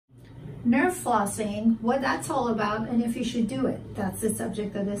nerve flossing, what that's all about, and if you should do it. That's the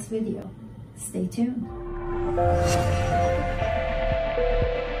subject of this video. Stay tuned.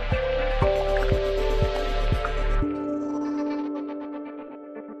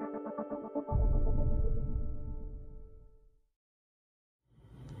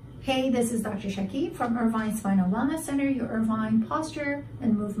 Hey, this is Dr. Shaki from Irvine Spinal Wellness Center, your Irvine Posture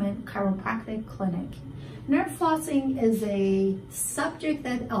and Movement Chiropractic Clinic. Nerve flossing is a subject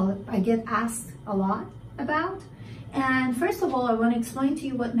that I get asked a lot about. And first of all, I want to explain to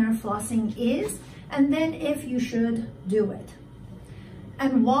you what nerve flossing is, and then if you should do it,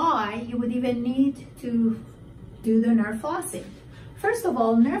 and why you would even need to do the nerve flossing. First of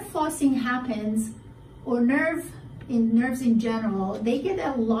all, nerve flossing happens, or nerves in general, they get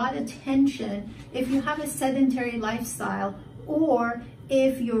a lot of attention if you have a sedentary lifestyle, or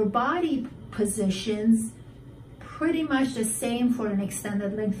if your body positions pretty much the same for an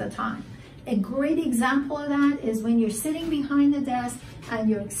extended length of time. A great example of that is when you're sitting behind the desk and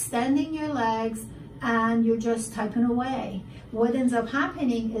you're extending your legs and you're just typing away. What ends up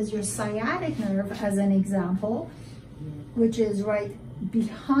happening is your sciatic nerve, as an example, which is right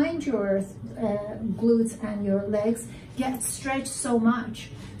behind your glutes and your legs, gets stretched so much.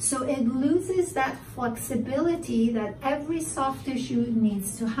 So it loses that flexibility that every soft tissue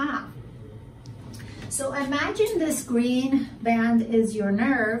needs to have. So imagine this green band is your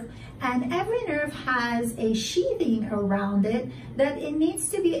nerve, and every nerve has a sheathing around it that it needs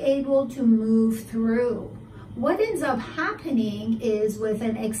to be able to move through. What ends up happening is, with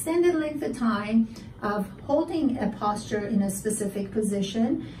an extended length of time of holding a posture in a specific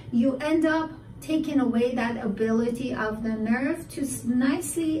position, you end up taking away that ability of the nerve to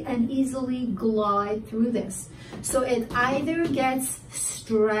nicely and easily glide through this. So it either gets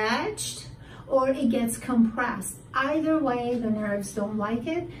stretched or it gets compressed. Either way, the nerves don't like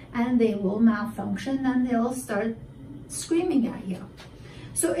it and they will malfunction and they'll start screaming at you.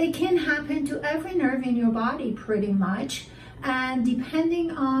 So it can happen to every nerve in your body pretty much. And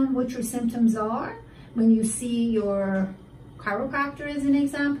depending on what your symptoms are, when you see your chiropractor as an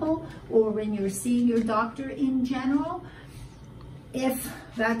example, or when you're seeing your doctor in general, if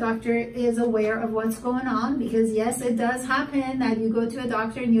that doctor is aware of what's going on, because yes, it does happen that you go to a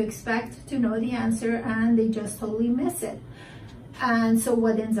doctor and you expect to know the answer and they just totally miss it. And so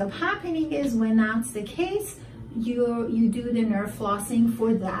what ends up happening is, when that's the case, you do the nerve flossing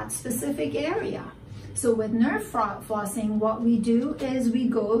for that specific area. So with nerve flossing, what we do is we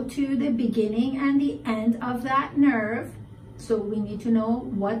go to the beginning and the end of that nerve. So we need to know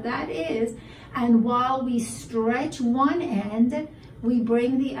what that is. And while we stretch one end, we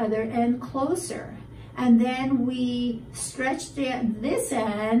bring the other end closer. And then we stretch this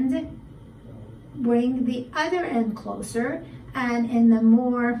end, bring the other end closer. And in the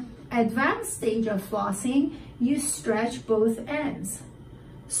more advanced stage of flossing, you stretch both ends.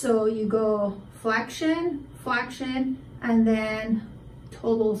 So you go flexion, flexion, and then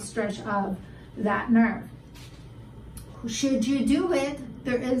total stretch of that nerve. Should you do it,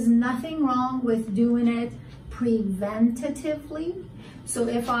 there is nothing wrong with doing it preventatively. So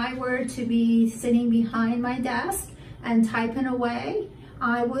if I were to be sitting behind my desk and typing away,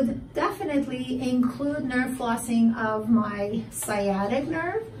 I would definitely include nerve flossing of my sciatic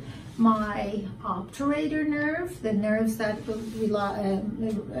nerve, my obturator nerve, the nerves that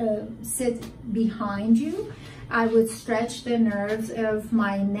sit behind you. I would stretch the nerves of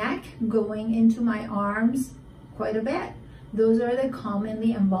my neck going into my arms quite a bit. Those are the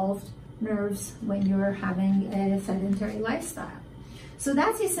commonly involved nerves when you're having a sedentary lifestyle. So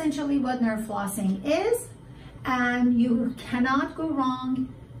that's essentially what nerve flossing is, and you cannot go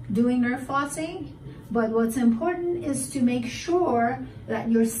wrong doing nerve flossing. But what's important is to make sure that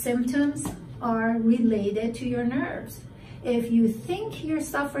your symptoms are related to your nerves. If you think you're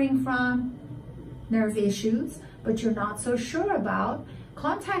suffering from nerve issues, but you're not so sure about,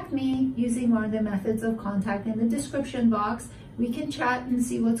 contact me using one of the methods of contact in the description box. We can chat and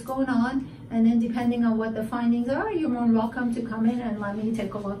see what's going on. And then depending on what the findings are, you're more than welcome to come in and let me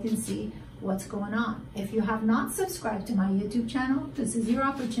take a look and see what's going on. If you have not subscribed to my YouTube channel, this is your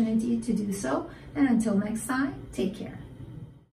opportunity to do so. And until next time, take care.